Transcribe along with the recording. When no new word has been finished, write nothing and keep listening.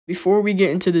Before we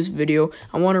get into this video,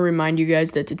 I want to remind you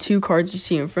guys that the 2 cards you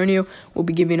see in front of you, we'll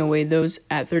be giving away those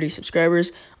at 30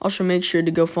 subscribers. Also, make sure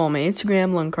to go follow my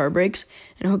Instagram, Lung Card Breaks.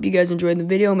 And I hope you guys enjoyed the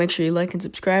video. Make sure you like and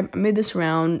subscribe. I made this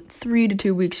around 3 to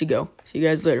 2 weeks ago. See you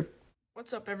guys later.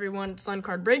 What's up, everyone? It's Lung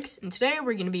Card Breaks, and today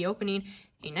we're going to be opening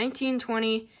a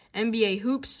 1920 NBA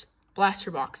Hoops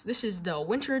Blaster Box. This is the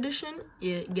Winter Edition.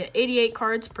 You get 88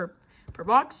 cards per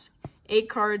box, 8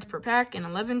 cards per pack, and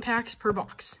 11 packs per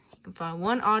box. You can find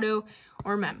 1 auto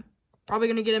or mem. Probably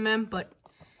going to get a mem, but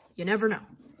you never know.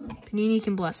 Panini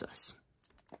can bless us.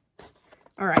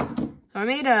 Alright, so I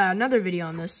made another video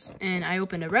on this, and I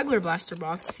opened a regular blaster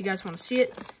box. If you guys want to see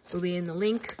it, it'll be in the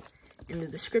link in the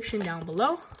description down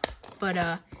below.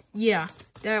 But, yeah,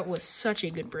 that was such a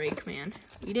good break, man.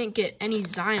 We didn't get any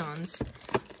Zions,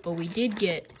 but we did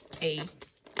get a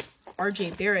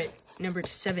RJ Barrett number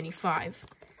to 75.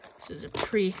 This was a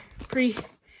pretty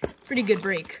good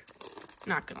break.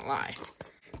 Not gonna lie.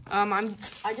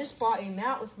 I just bought a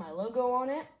mat with my logo on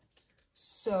it,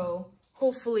 so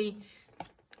hopefully,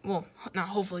 well, not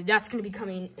hopefully, that's gonna be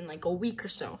coming in like a week or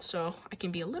so I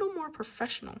can be a little more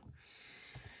professional.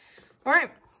 All right,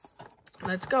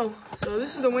 let's go. So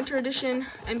this is a winter edition.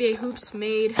 NBA Hoops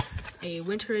made a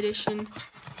winter edition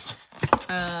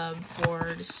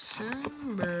for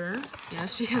December. Yeah,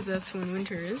 that's because that's when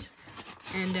winter is.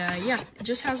 And, yeah, it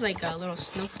just has, like, little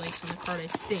snowflakes on the card, I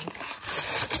think.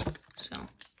 So,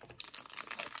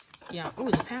 yeah. Ooh,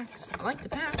 the packs. I like the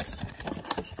packs.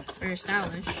 Very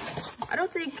stylish. I don't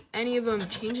think any of them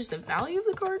changes the value of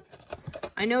the card.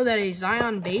 I know that a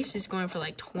Zion base is going for,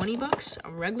 like, 20 bucks. A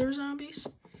regular Zion base.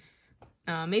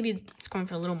 Maybe it's going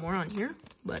for a little more on here.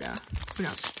 But, who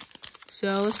knows. So,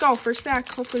 let's go. First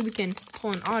pack. Hopefully we can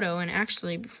pull an auto. And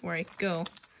actually, before I go,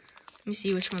 let me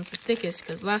see which one's the thickest,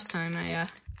 because last time I,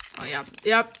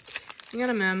 yep, I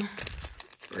got a mem.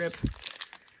 Rip.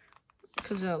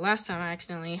 Because last time I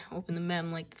accidentally opened the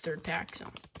mem like the 3rd pack, so.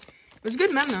 It was a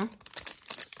good mem, though.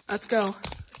 Let's go.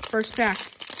 First pack.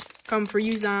 Come for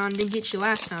you, Zion. Didn't get you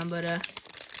last time, but,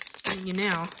 getting you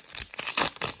now.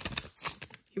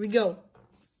 Here we go.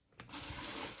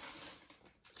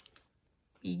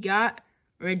 We got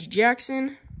Reggie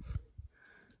Jackson,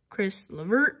 Chris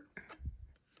LeVert,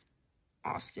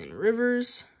 Austin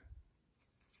Rivers,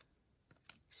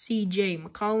 CJ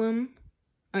McCollum.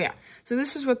 Oh, yeah. So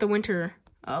this is what the winter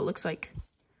looks like.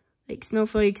 Like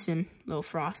snowflakes and little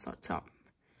frost on top.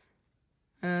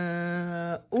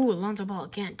 Oh, Alonzo Ball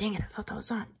again. Dang it, I thought that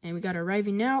was on. And we got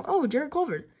arriving now. Oh, Jared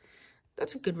Culver.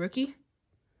 That's a good rookie.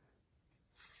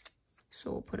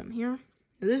 So we'll put him here.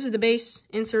 Now, this is the base,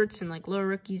 inserts, and like lower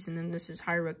rookies. And then this is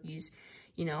high rookies,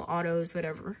 you know, autos,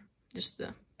 whatever. Just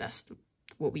the best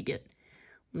what we get.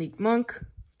 Malik Monk,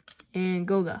 and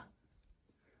Goga.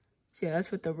 So yeah,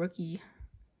 that's what the rookie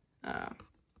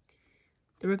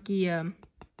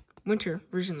winter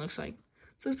version looks like.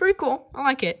 So it's pretty cool. I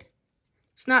like it.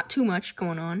 It's not too much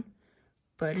going on,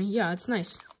 but yeah, it's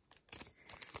nice.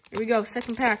 Here we go,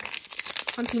 second pack.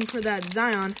 Hunting for that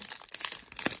Zion.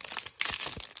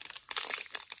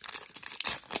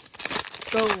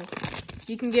 So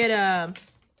you can get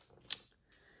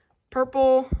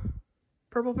purple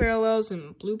parallels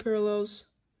and blue parallels.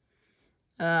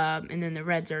 And then the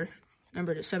reds are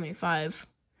numbered to 75.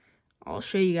 I'll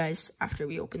show you guys after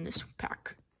we open this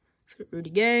pack. So Rudy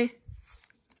Gay,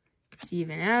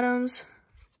 Steven Adams,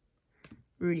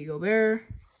 Rudy Gobert,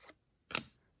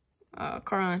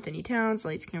 Karl Anthony Towns,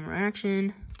 Lights Camera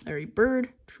Action, Larry Bird,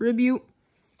 Tribute,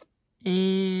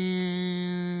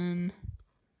 and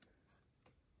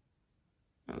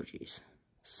oh jeez,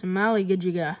 Somali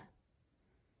Gajiga.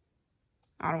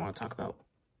 I don't want to talk about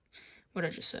what I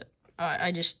just said.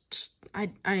 I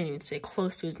didn't even say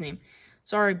close to his name.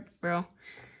 Sorry, bro.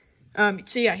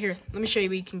 So yeah, here, let me show you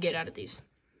what you can get out of these.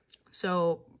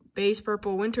 So, base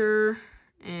purple winter,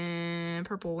 and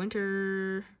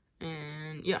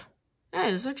yeah. Yeah,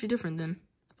 it's actually different than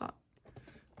I thought.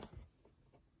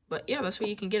 But yeah, that's what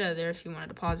you can get out of there if you want to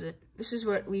deposit. This is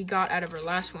what we got out of our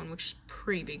last one, which is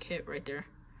pretty big hit right there.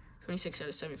 26 out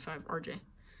of 75, RJ.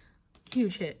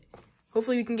 Huge hit.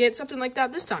 Hopefully we can get something like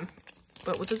that this time,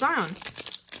 but with a Zion.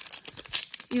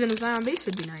 Even a Zion base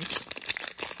would be nice.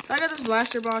 So I got this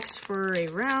blaster box for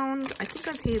around, I think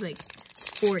I paid like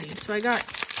 40. So I got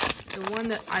the one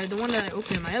that I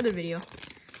opened in my other video.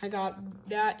 I got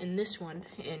that and this one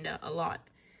and a lot.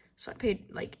 So I paid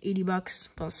like 80 bucks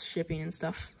plus shipping and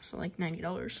stuff. So like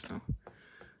 $90. So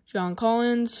John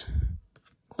Collins,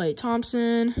 Klay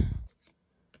Thompson,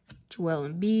 Joel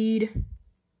Embiid,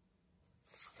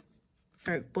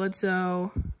 Eric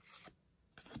Bledsoe,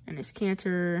 Enes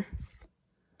Kanter,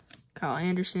 Kyle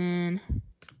Anderson,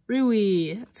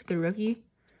 Rui, that's a good rookie.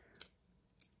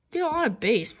 Get a lot of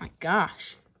base, my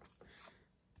gosh.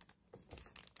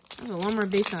 That's a lot more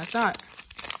base than I thought.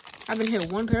 I haven't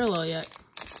hit one parallel yet.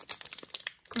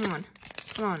 Come on.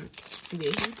 Come on,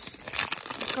 NBA Hoops.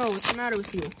 Let's go. What's the matter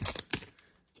with you?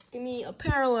 Give me a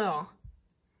parallel.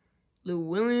 Lou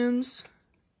Williams.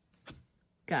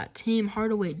 Got Tim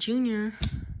Hardaway Jr.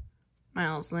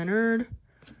 Miles Leonard.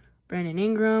 Brandon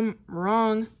Ingram.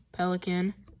 Wrong.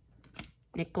 Pelican.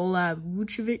 Nikola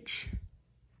Vucevic.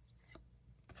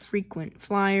 Frequent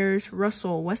Flyers.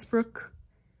 Russell Westbrook.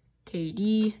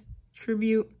 KD.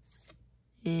 Tribute.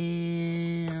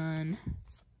 And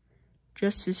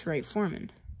Justice Wright Foreman.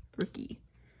 Rookie.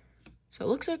 So it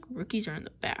looks like rookies are in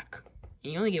the back.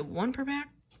 And you only get one per pack?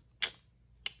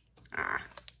 Ah.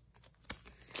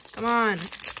 Come on.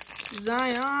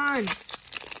 Zion.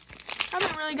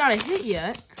 Haven't really got a hit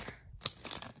yet.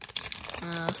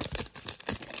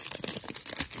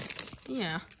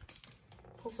 Yeah.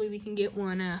 Hopefully we can get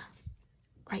one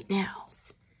right now.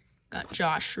 Got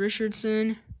Josh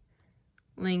Richardson.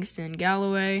 Langston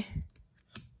Galloway.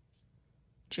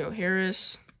 Joe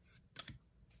Harris.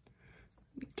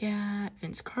 We got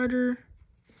Vince Carter.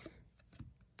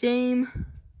 Dame.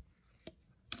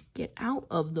 Get out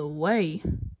of the way.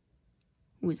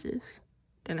 Who is this?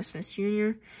 Dennis Smith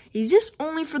Jr. Is this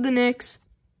only for the Knicks?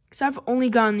 Because I've only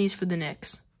gotten these for the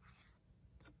Knicks.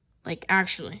 Like,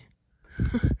 actually.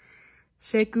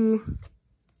 Sekou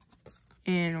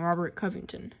and Robert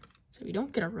Covington. So we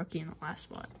don't get a rookie in the last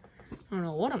spot. I don't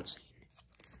know what I'm saying.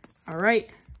 Alright.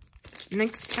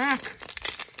 Next pack.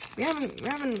 We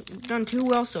haven't done too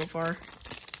well so far.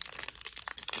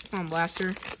 Come on,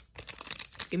 Blaster.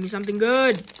 Give me something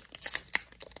good.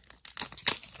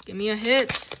 Give me a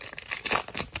hit.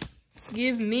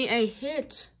 Give me a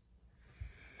hit.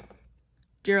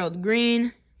 Gerald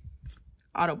Green.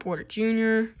 Otto Porter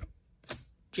Jr.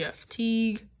 Jeff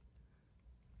Teague.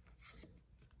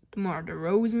 DeMar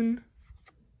DeRozan.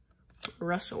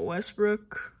 Russell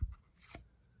Westbrook.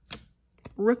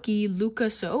 Rookie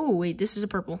Lucas. Oh, wait, this is a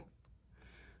purple.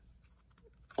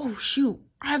 Oh, shoot.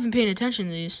 I haven't paid attention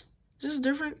to these. Is this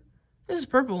different? This is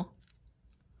purple.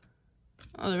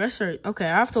 Oh, the rest are... Okay,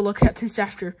 I have to look at this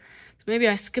after. Maybe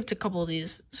I skipped a couple of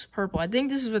these. This is purple. I think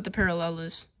this is what the parallel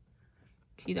is.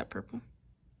 See that purple?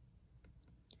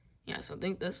 Yeah, so I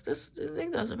think that's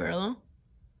a parallel.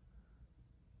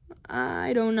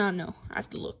 I do not know. I have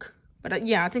to look. But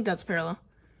yeah, I think that's parallel.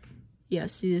 Yeah,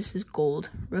 see, this is gold.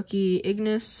 Rookie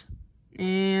Ignis.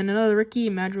 And another rookie,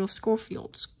 Madrill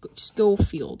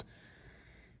Schofield.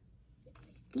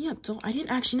 Yeah, so I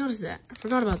didn't actually notice that. I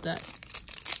forgot about that.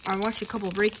 I watched a couple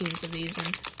breakings of these, and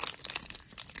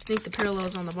I think the parallel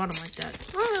is on the bottom like that.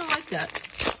 I don't like that.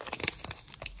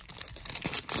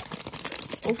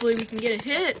 Hopefully we can get a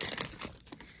hit.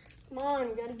 Come on,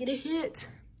 we gotta get a hit.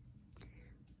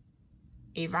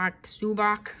 Avak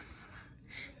Zubac.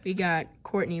 We got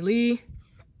Courtney Lee.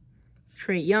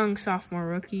 Trey Young, sophomore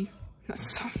rookie.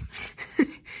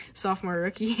 Sophomore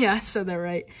rookie. Yeah, I said that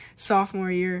right.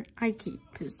 Sophomore year. I keep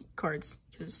his cards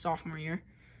because sophomore year.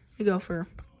 We go for,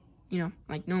 you know,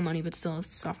 like no money, but still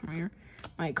it's sophomore year.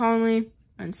 Mike Conley,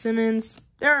 Ben Simmons.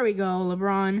 There we go.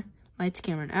 LeBron likes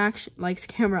camera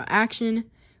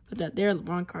action. Put that there.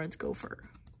 LeBron cards go for a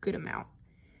good amount.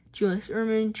 Julius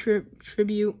Erving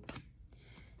tribute.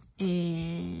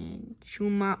 And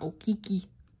Chuma Okiki.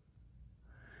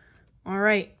 All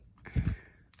right.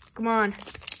 Come on.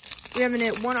 We haven't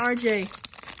hit one RJ.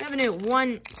 We haven't hit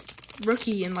one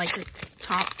rookie in like the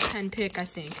top 10 pick, I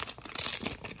think.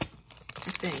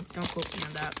 Don't quote me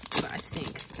on that, but I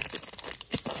think.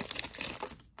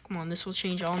 Come on, this will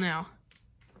change all now.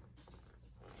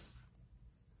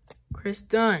 Chris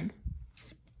Dunn.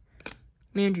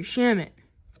 Landry Shamet.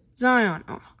 Zion.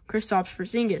 Oh, Kristaps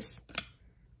Porzingis.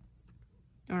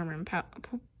 Norman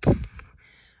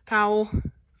Powell.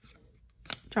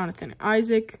 Jonathan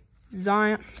Isaac.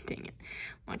 Zion. Dang it.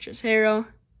 Montrezl Harrell.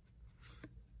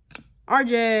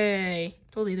 RJ.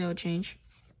 Totally that would change.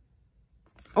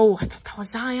 Oh, I thought that was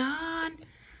Zion.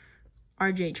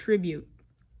 RJ tribute.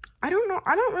 I don't know.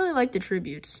 I don't really like the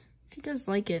tributes. If you guys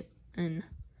like it, then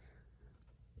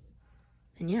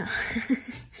yeah.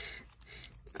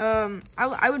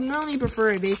 I would normally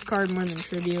prefer a base card more than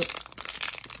tribute.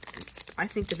 I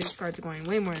think the base cards are going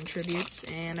way more than tributes,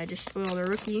 and I just spoiled a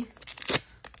rookie.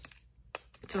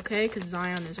 It's okay, because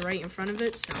Zion is right in front of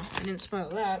it, so I didn't spoil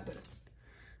that. But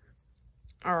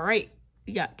all right,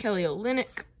 we got Kelly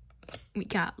Olynyk. We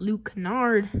got Luke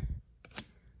Kennard.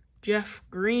 Jeff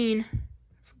Green.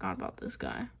 Forgot about this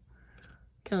guy.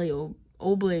 Kelly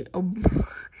Oubre.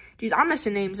 Jeez, I'm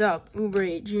messing names up.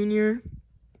 Oubre Jr.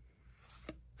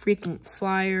 Frequent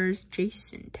Flyers,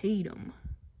 Jason Tatum.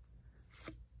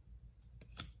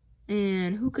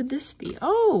 And who could this be?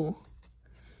 Oh,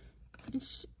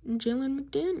 it's Jalen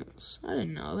McDaniels. I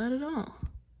didn't know that at all.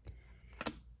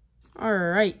 All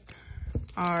right,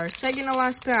 our second to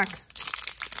last pack.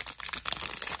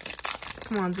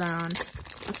 Come on, Zion.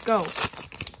 Let's go.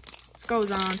 Let's go,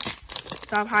 Zion.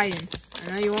 Stop hiding. I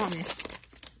know you want me.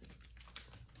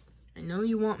 I know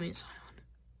you want me, Zion.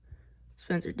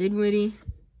 Spencer Dinwiddie.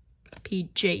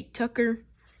 P.J. Tucker.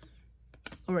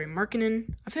 Lauri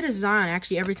Markkanen. I've hit a Zion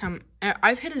actually every time.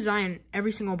 I've hit a Zion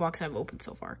every single box I've opened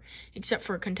so far. Except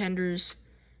for Contenders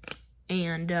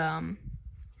and,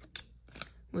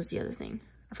 what's the other thing?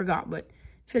 I forgot, but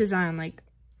I've hit a Zion like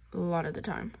a lot of the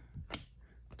time.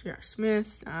 J.R.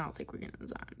 Smith. I don't think we're getting a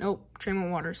Zion. Nope.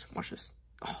 Tremont Waters. Watch this.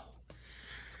 Oh.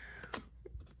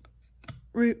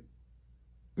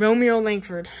 Romeo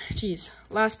Langford. Jeez.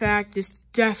 Last pack. This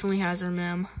definitely has our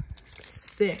mem. It's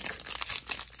thick.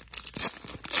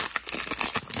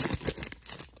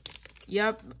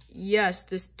 Yep. Yes,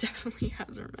 this definitely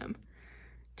has our mem.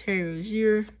 Terry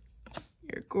Rozier.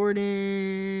 Eric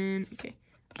Gordon. Okay.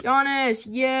 Giannis.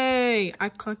 Yay. I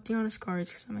collect Giannis cards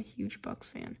because I'm a huge Buck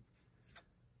fan.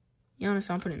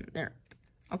 Giannis, I'm putting it there.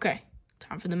 Okay.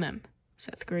 Time for the mem.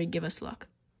 Seth Curry, give us luck.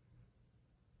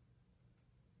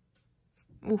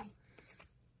 Ooh.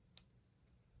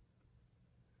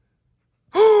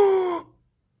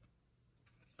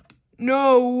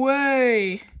 No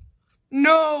way.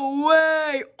 No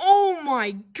way. Oh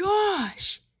my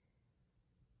gosh.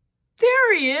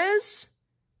 There he is.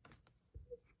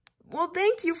 Well,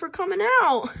 thank you for coming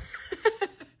out.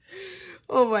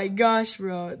 Oh my gosh,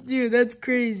 bro. Dude, that's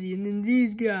crazy. And then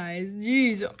these guys.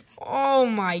 Jeez. Oh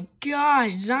my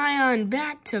gosh. Zion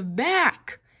back to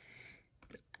back.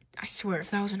 I swear, if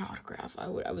that was an autograph, I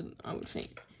would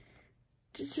faint.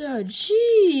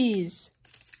 Jeez.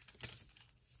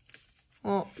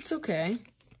 Well, it's okay.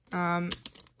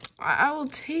 I will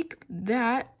take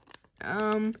that.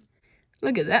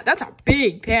 Look at that. That's a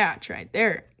big patch right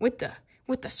there with the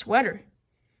sweater.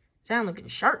 Zion looking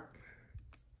sharp.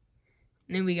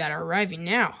 And then we got our arriving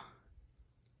now.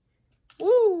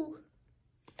 Woo!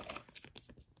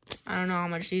 I don't know how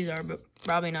much these are, but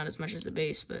probably not as much as the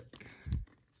base, but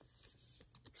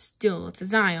still, it's a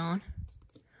Zion.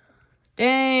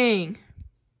 Dang!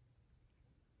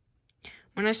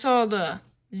 When I saw the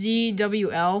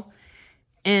ZWL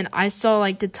and I saw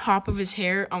like the top of his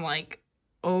hair, I'm like,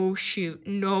 oh shoot,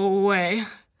 no way.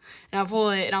 And I pull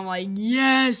it and I'm like,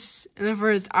 yes! And then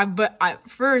first I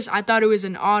thought it was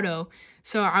an auto,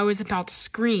 so I was about to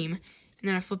scream. And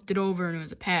then I flipped it over and it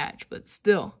was a patch, but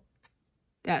still,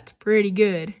 that's pretty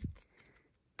good.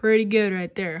 Pretty good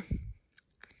right there.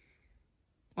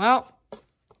 Well,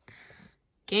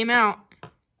 came out.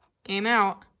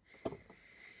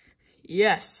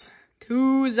 Yes,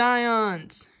 2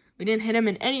 Zions. We didn't hit him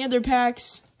in any other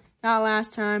packs, not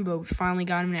last time, but we finally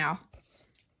got him now.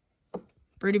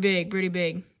 Pretty big, pretty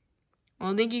big.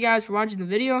 Well, thank you guys for watching the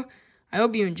video. I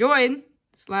hope you enjoyed.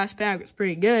 This last pack was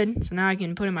pretty good, so now I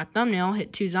can put in my thumbnail,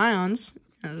 hit 2 Zions,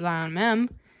 and a Zion mem,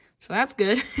 so that's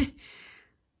good.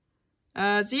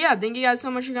 So yeah, thank you guys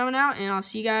so much for coming out, and I'll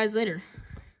see you guys later.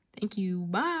 Thank you,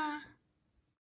 bye.